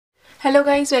Hello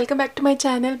guys, welcome back to my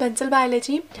channel Bansal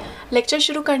biology. Lecture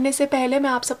शुरू करने से पहले मैं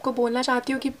आप सबको बोलना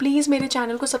चाहती हूँ कि प्लीज़ मेरे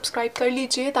चैनल को सब्सक्राइब कर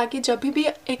लीजिए ताकि जब भी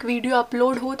एक वीडियो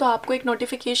अपलोड हो तो आपको एक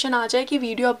नोटिफिकेशन आ जाए कि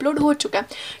वीडियो अपलोड हो चुका है।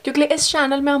 क्योंकि इस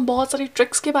चैनल में हम बहुत सारी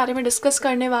ट्रिक्स के बारे में डिस्कस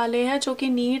करने वाले हैं जो कि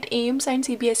NEET, AIIMS and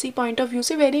CBSE point of view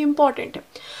से वेरी इंपॉर्टेंट है।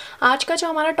 आज का जो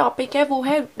हमारा टॉपिक है वो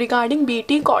है regarding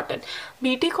BT cotton.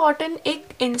 BT cotton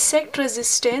एक इंसेक्ट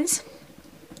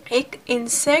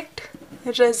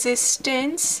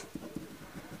रेजिस्टेंस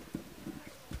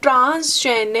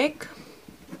ट्रांसजेनिक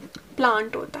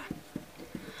प्लांट होता है।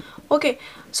 Okay,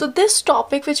 so this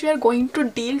topic which we are going to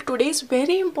deal today is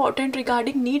very important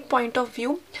regarding NEET point of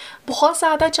view। बहुत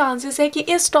ज़्यादा चांसेस है कि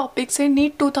इस टॉपिक से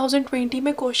नीट 2020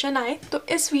 में क्वेश्चन आए, तो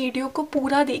इस वीडियो को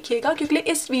पूरा देखिएगा क्योंकि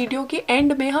इस वीडियो के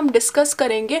एंड में हम डिस्कस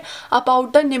करेंगे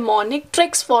about the mnemonic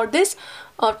tricks for this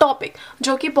topic,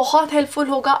 जो कि बहुत हेल्पफुल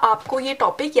होगा आपको ये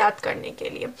टॉपिक याद करने के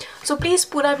लिए। सो प्लीज़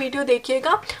पूरा वीडियो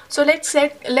देखिएगा। So let's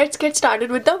get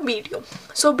started with the video.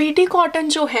 So BT cotton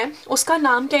जो है उसका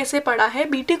नाम कैसे पड़ा है?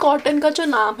 बीटी कॉटन का जो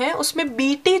नाम है उसमें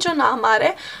बीटी जो नाम आ रहा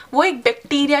है वो एक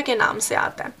बैक्टीरिया के नाम से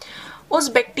आता है। उस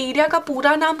बैक्टीरिया का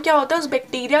पूरा नाम क्या होता है? उस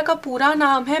बैक्टीरिया का पूरा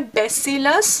नाम है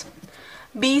बैसिलस,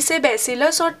 बी से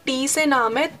बैसिलस और टी से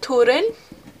नाम है थुरिनजेनेसिस।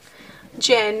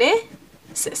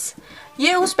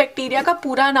 ये उस बैक्टीरिया का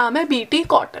पूरा नाम है बीटी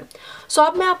कॉटन। सो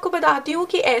अब मैं आपको बताती हूँ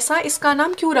कि ऐसा इसका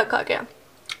नाम क्यों रखा गया।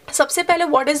 सबसे पहले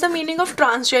what is the meaning of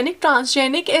transgenic?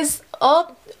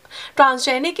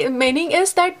 Transgenic meaning is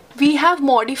that we have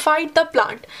modified the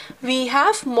plant.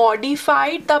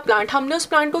 हमने उस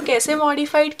प्लांट को कैसे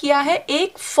मॉडिफाइड किया है?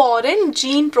 एक फॉरेन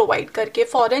जीन प्रोवाइड करके।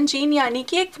 फॉरेन जीन यानी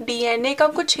कि एक DNA का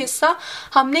कुछ हिस्सा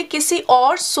हमने किसी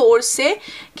और सोर्स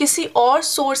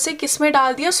से किस में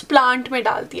डाल दिया? उस प्लांट में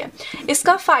डाल दिया।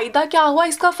 इसका फ़ायदा क्या हुआ?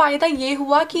 इसका फ़ायदा ये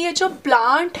हुआ कि ये जो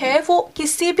प्लांट है वो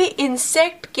किसी भी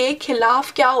इंसेक्ट के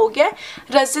खिलाफ क्या हो गया?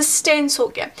 रेजिस्टेंस हो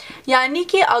गया। यानी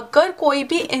कि अगर कोई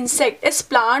भी इंसेक्ट इस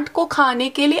प्लांट को खाने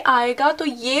के लिए आएगा तो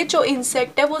ये जो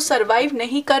इंसेक्ट है वो सरवाइव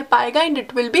नहीं कर पाएगा and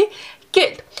it will be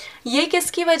killed. ये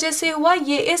किसकी वजह से हुआ?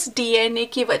 ये इस DNA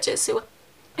की वजह से हुआ।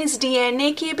 इस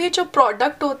DNA की भी जो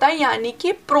प्रोडक्ट होता है यानी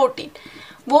कि प्रोटीन,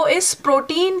 वो इस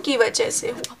प्रोटीन की वजह से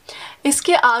हुआ।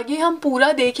 इसके आगे हम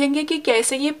पूरा देखेंगे कि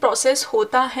कैसे ये प्रोसेस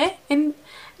होता है इन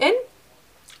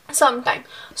some time.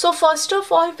 So first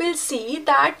of all will see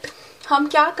that हम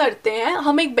क्या करते हैं,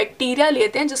 हम एक बैक्टीरिया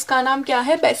लेते हैं जिसका नाम क्या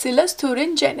है? Bacillus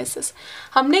thuringiensis.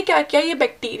 हमने क्या किया? ये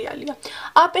बैक्टीरिया लिया।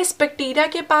 अब इस बैक्टीरिया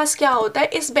के पास क्या होता है?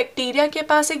 इस बैक्टीरिया के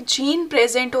पास एक जीन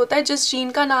प्रेजेंट होता है जिस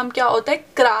जीन का नाम क्या होता है?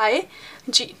 Cry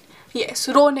gene. यस,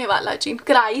 रोने वाला जीन,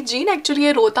 क्राई जीन। एक्चुअली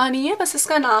ये रोता नहीं है, बस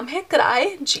इसका नाम है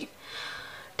क्राई जीन।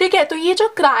 ठीक है, तो ये जो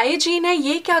क्राई जीन है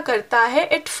ये क्या करता है?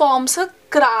 It forms a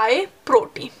cry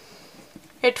protein.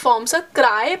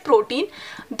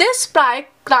 This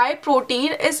cry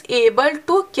protein is able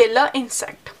to kill a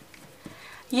insect.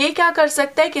 ये क्या कर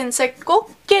सकता है? कि इंसेक्ट को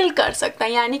किल कर सकता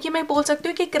है। यानी कि मैं बोल सकती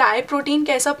हूँ कि क्राई प्रोटीन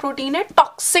कैसा प्रोटीन है?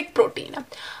 टॉक्सिक प्रोटीन है।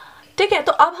 ठीक है,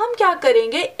 तो अब हम क्या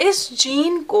करेंगे? इस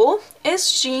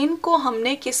जीन को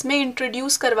हमने किस में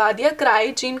इंट्रोड्यूस करवा दिया?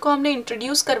 क्राई जीन को हमने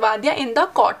इंट्रोड्यूस करवा दिया इन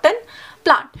द कॉटन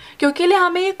प्लांट। क्योंकि लिए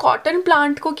हमें ये कॉटन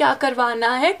प्लांट को क्या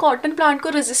करवाना है? कॉटन प्लांट को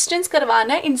रेजिस्टेंस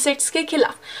करवाना है इंसेक्ट्स के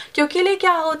खिलाफ। क्योंकि लिए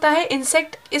क्या होता है?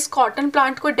 इंसेक्ट इस कॉटन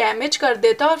प्लांट को डैमेज कर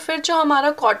देता है और फिर जो हमारा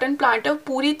कॉटन प्लांट है वो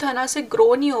पूरी तरह से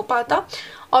ग्रो नहीं हो पाता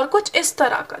और कुछ इस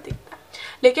तरह का दिखता है।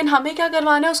 लेकिन हमें क्या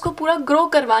करवाना है? उसको पूरा ग्रो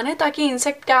करवाना है ताकि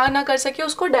इंसेक्ट क्या ना कर सके,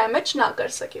 उसको डैमेज ना कर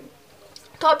सके।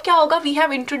 तो अब क्या होगा? We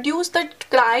have introduced the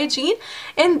cry gene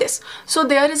in this, so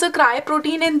there is a cry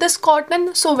protein in this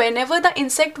cotton, so whenever the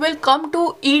insect will come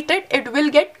to eat it, it will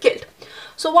get killed.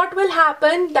 So what will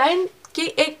happen then कि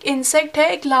एक insect है,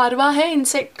 एक larva है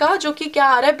insect का, जो कि क्या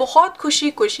आ रहा है? बहुत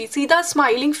खुशी सीधा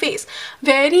स्माइलिंग फेस,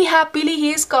 वेरी हैप्पीली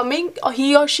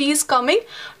ही और she is coming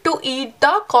to eat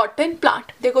the cotton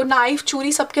plant. देखो, नाइफ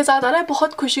छुरी सबके साथ आ रहा है,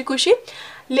 बहुत खुशी।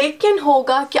 लेकिन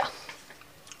होगा क्या?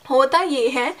 होता ये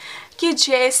है कि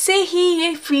जैसे ही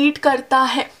ये फीड करता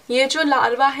है, ये जो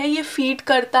लार्वा है ये फीड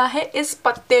करता है इस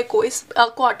पत्ते को, इस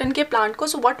कॉटन के प्लांट को।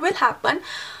 So what will happen?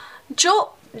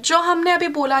 जो हमने अभी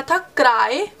बोला था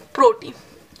क्राई प्रोटीन,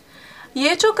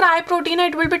 ये जो क्राई प्रोटीन है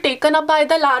it will be taken up by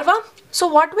the larva. So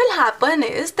what will happen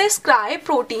is this cry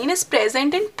protein is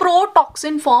present in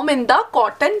protoxin form in the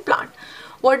cotton plant.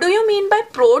 What do you mean by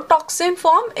protoxin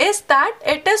form? Is that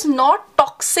it is not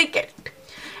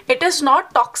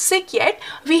toxic yet.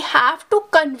 We have to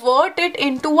convert it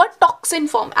into a toxin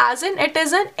form, as in it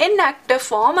is an inactive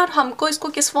form, और हमको इसको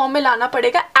किस form में लाना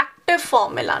पड़ेगा? Active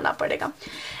form में लाना पड़ेगा।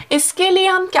 इसके लिए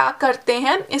हम क्या करते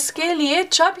हैं? इसके लिए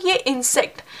जब ये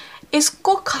इंसेक्ट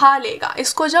इसको खा लेगा,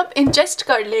 इसको जब इंजेस्ट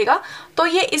कर लेगा तो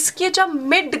ये इसके जब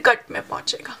मिड गट में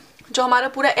पहुंचेगा, जो हमारा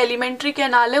पूरा एलिमेंट्री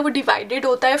कैनाल है वो डिवाइडेड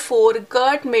होता है four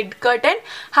gut, mid gut and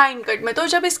hind gut में। तो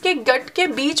जब इसके गट के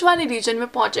बीच वाले रीजन में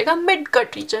पहुंचेगा, मिड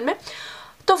गट रीजन में,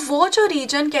 तो वो जो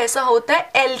रीजन कैसा होता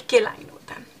है, एल्केलाइन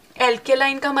होता है।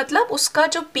 एल्केलाइन का मतलब उसका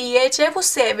जो पीएच है वो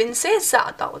 7 से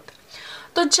ज़्यादा होता है।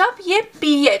 तो जब ये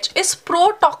पीएच इस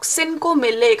प्रोटॉक्सिन को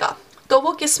मिलेगा तो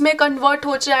वो किस में कन्वर्ट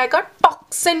हो जाएगा,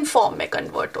 टॉक्सिन फॉर्म में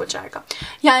कन्वर्ट हो जाएगा,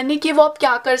 यानी कि वो अब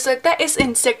क्या कर सकता है, इस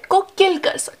इंसेक्ट को किल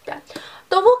कर सकता है।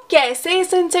 तो वो कैसे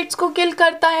इस इंसेक्ट्स को किल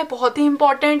करता है, बहुत ही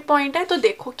इंपॉर्टेंट पॉइंट है। तो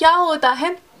देखो क्या होता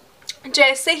है,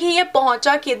 जैसे ही ये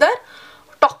पहुंचा किधर,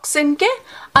 टॉक्सिन के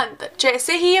अंदर,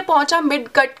 जैसे ही ये पहुंचा मिड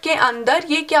गट के अंदर,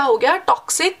 ये क्या हो गया,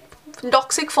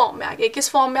 टॉक्सिक फॉर्म में आ गया। किस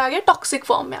फॉर्म में आ गया, टॉक्सिक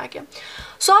फॉर्म में आ गया।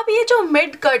 सो अब ये जो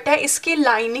मिड गट है, इसकी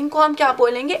लाइनिंग को हम क्या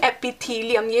बोलेंगे,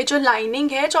 एपिथेलियम। ये जो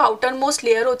लाइनिंग है, जो आउटर मोस्ट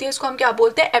लेयर होती है, इसको हम क्या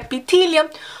बोलते हैं, epithelium.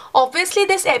 Obviously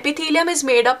this epithelium is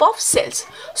made up of cells.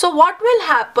 So what will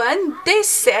happen,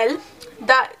 this cell,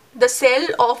 the cell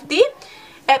of the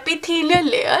epithelial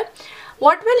layer,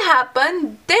 what will happen,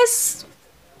 this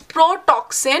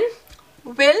protoxin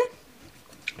will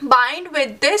bind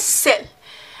with this cell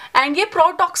and ये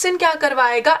protoxin क्या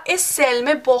करवाएगा, इस cell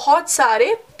में बहुत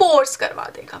सारे pores करवा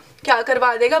देगा। क्या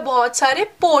करवा देगा, बहुत सारे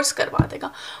पोर्स करवा देगा।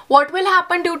 What will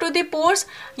happen due to the pores,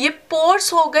 ये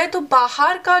पोर्स हो गए तो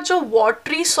बाहर का जो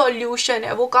वाटरी सॉल्यूशन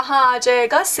है वो कहाँ आ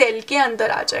जाएगा, सेल के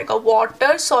अंदर आ जाएगा।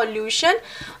 वाटर सॉल्यूशन,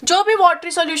 जो भी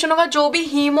वाटरी सॉल्यूशन होगा, जो भी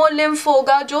हीमोलिम्फ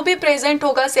होगा, जो भी प्रेजेंट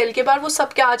होगा सेल के बाहर, वो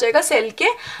सब क्या आ जाएगा, सेल के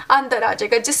अंदर आ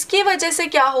जाएगा, जिसकी वजह से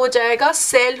क्या हो जाएगा,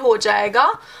 सेल हो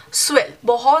जाएगा स्वेल,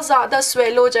 बहुत ज़्यादा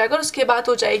स्वेल हो जाएगा। और उसके बाद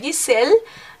हो जाएगी सेल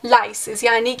लाइसिस,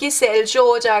 यानी कि सेल जो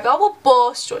हो जाएगा वो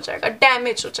बर्स्ट हो जाएगा,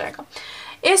 डैमेज हो जाएगा।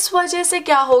 इस वजह से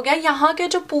क्या हो गया, यहाँ के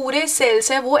जो पूरे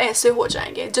सेल्स हैं वो ऐसे हो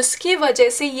जाएंगे, जिसकी वजह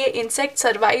से ये इंसेक्ट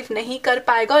सरवाइव नहीं कर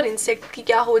पाएगा और इंसेक्ट की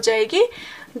क्या हो जाएगी,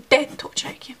 डेथ हो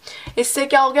जाएगी। इससे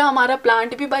क्या हो गया, हमारा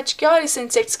प्लांट भी बच गया और इस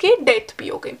इंसेक्ट्स की डेथ भी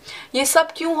हो गई। ये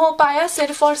सब क्यों हो पाया,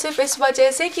 सिर्फ और सिर्फ इस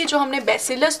वजह से कि जो हमने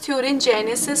बैसिलस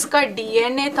थ्यूरिनजेनेसिस का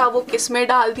डीएनए था वो किस में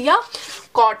डाल दिया,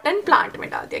 कॉटन प्लांट में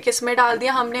डाल दिया। किस में डाल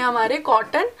दिया हमने, हमारे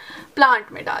कॉटन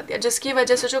प्लांट में डाल दिया, जिसकी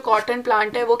वजह से जो कॉटन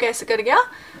प्लांट है वो कैसे कर गया,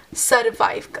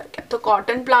 सरवाइव कर गया। तो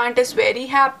cotton plant is very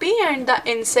happy and the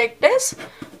insect is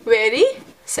very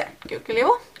sad, क्योंकि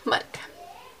वो मर गया।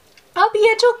 अब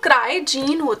ये जो क्राई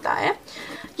जीन होता है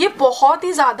ये बहुत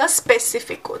ही ज़्यादा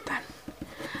स्पेसिफिक होता है,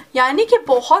 यानी कि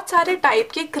बहुत सारे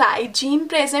टाइप के क्राई जीन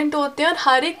प्रेजेंट होते हैं और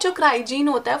हर एक जो क्राई जीन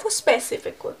होता है वो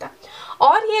स्पेसिफिक होता है।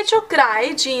 और ये जो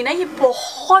क्राई जीन है ये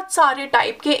बहुत सारे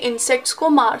टाइप के इंसेक्ट्स को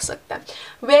मार सकता है।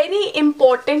 वेरी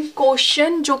इंपॉर्टेंट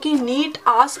क्वेश्चन जो कि नीट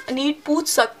पूछ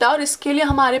सकता है, और इसके लिए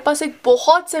हमारे पास एक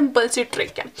बहुत सिंपल सी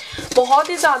ट्रिक है, बहुत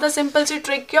ही ज़्यादा सिंपल सी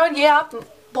ट्रिक है, और ये आप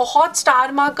बहुत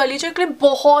स्टार मार्क कर लीजिए, क्योंकि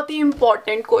बहुत ही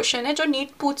इंपॉर्टेंट क्वेश्चन है जो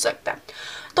नीट पूछ सकता है।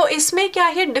 तो इसमें क्या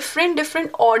है,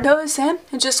 डिफरेंट ऑर्डर्स हैं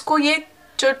जिसको ये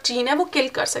जो जीन है वो किल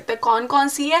कर सकता है। कौन कौन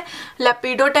सी है,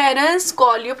 लेपिडोप्टेरन्स,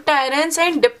 कॉलियोप्टेरन्स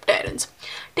एंड डिप्टेरन्स।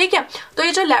 ठीक है, तो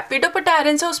ये जो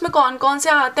लेपिडोप्टेरन्स है उसमें कौन कौन से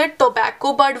आते हैं,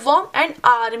 tobacco bird worm and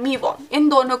army worm, इन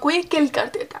दोनों को ये किल कर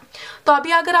देता है। तो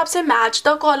अभी अगर आपसे मैच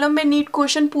द कॉलम में नीट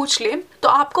क्वेश्चन पूछ ले तो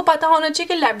आपको पता होना चाहिए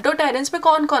कि लेपिडोप्टेरन्स में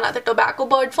कौन कौन आता है, tobacco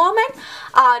bird worm and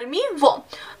army worm.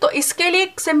 तो इसके लिए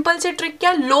एक सिंपल सी ट्रिक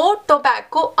क्या, लो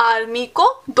टोबैको आर्मी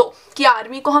को दो, कि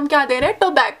आर्मी को हम क्या दे रहे हैं,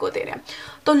 टोबैको दे रहे हैं।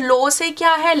 तो लो से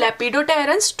क्या है,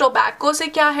 लेपिडोप्टेरन्स, टोबैको से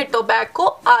क्या है, टोबैको,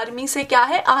 आर्मी से क्या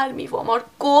है, आर्मी वर्म, और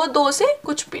को दो से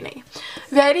कुछ भी नहीं।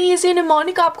 वेरी इजी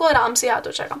निमोनिक, आपको आराम से याद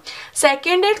हो जाएगा।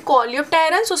 सेकेंड है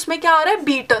कॉलियोप्टेरन्स, उसमें क्या आ रहा है,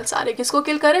 बीटल्स आ रहे हैं। किसको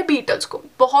किल कर रहे हैं, बीटल्स को।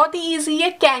 बहुत ही ईजी है,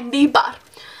 कैंडी बार,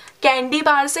 कैंडी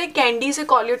बार से, कैंडी से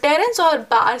कॉलियोप्टेरन्स और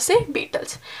बार से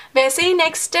बीटल्स। वैसे ही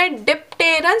नेक्स्ट है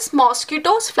डिप्टेरन्स,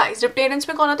 मॉस्किटोज, फ्लाइज। डिप्टेरन्स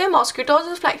में कौन होते हैं, मॉस्किटोज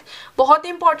और फ्लाइज। बहुत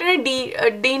इंपॉर्टेंट है,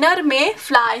 डिनर में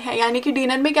फ्लाई है, यानी कि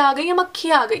डिनर में क्या आ गई है,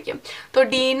 मक्खी आ गई है। तो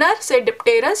डिनर से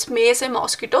डिप्टेरन्स, में से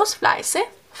मॉस्किटोज, फ्लाई से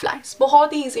फ्लाइज।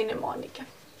 बहुत ही ईजी निमोनिक है।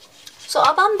 सो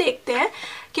अब हम देखते हैं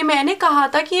कि मैंने कहा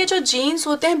था कि ये जो जीन्स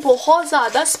होते हैं बहुत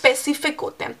ज़्यादा स्पेसिफिक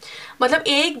होते हैं, मतलब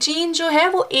एक जीन जो है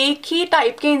वो एक ही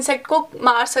टाइप के इंसेक्ट को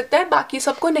मार सकता है, बाकी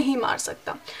सबको नहीं मार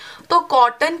सकता। तो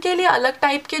कॉटन के लिए अलग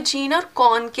टाइप के जीन और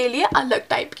कॉर्न के लिए अलग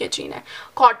टाइप के जीन है।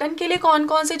 कॉटन के लिए कौन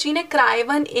कौन से जीन है,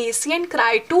 क्राई1 AC एंड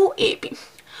क्राई2 AB।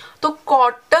 तो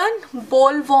कॉटन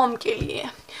बोलवर्म के लिए,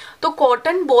 तो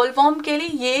कॉटन बोलवर्म के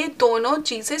लिए ये दोनों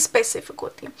चीज़ें स्पेसिफिक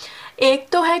होती हैं। एक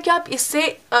तो है कि आप इससे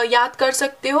याद कर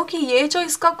सकते हो कि ये जो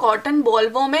इसका कॉटन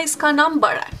बोलवर्म है इसका नाम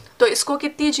बड़ा है, तो इसको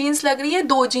कितनी जीन्स लग रही है,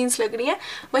 2 जीन्स लग रही है।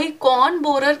 वही कॉर्न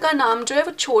बोरर का नाम जो है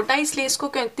वो छोटा है, इसलिए इसको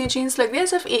कितनी जीन्स लग रही है,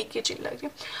 सिर्फ एक ही जीन लग रही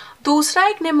है। दूसरा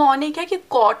एक निमोनिक है कि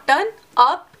कॉटन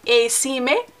अब AC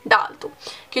में डाल दो,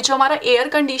 कि जो हमारा एयर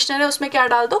कंडीशनर है उसमें क्या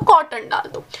डाल दो, कॉटन डाल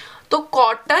दो। तो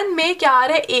कॉटन में क्या आ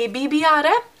रहा है, ए बी भी आ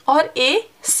रहा है और ए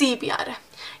सी भी आ रहा है।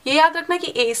 ये याद रखना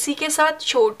कि ए सी के साथ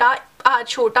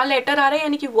छोटा लेटर आ रहा है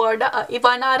यानी कि वर्ड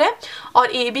 1 आ रहा है,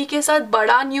 और ए बी के साथ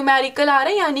बड़ा न्यूमेरिकल आ रहा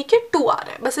है यानी कि 2 आ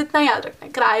रहा है। बस इतना याद रखना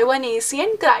है, cry 1 A C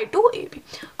and cry 2 A B.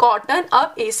 Cotton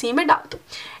अब ए सी में डाल दो।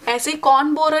 ऐसे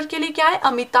कॉर्न बोरर के लिए क्या है,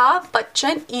 Amitabh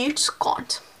Bachchan Yeats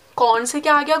corns. Corn से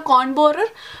क्या आ गया, कॉर्न बोरर,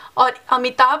 और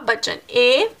Amitabh Bachchan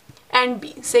A and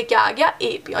B से क्या आ गया,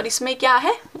 ए बी, और इसमें क्या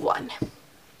है 1 है।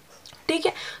 ठीक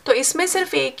है, तो इसमें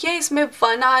सिर्फ एक ही है, इसमें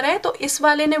 1 आ रहा है, तो इस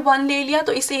वाले ने 1 ले लिया,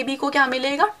 तो इस ए बी को क्या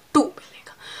मिलेगा, 2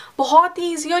 मिलेगा। बहुत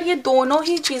ही ईजी, और ये दोनों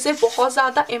ही चीज़ें बहुत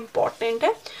ज़्यादा इम्पॉर्टेंट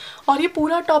है, और ये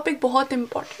पूरा टॉपिक बहुत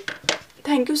इम्पॉर्टेंट है।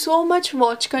 Thank you so much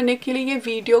watch करने के लिए ये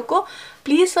वीडियो को।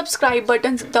 प्लीज़ सब्सक्राइब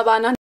बटन दबाना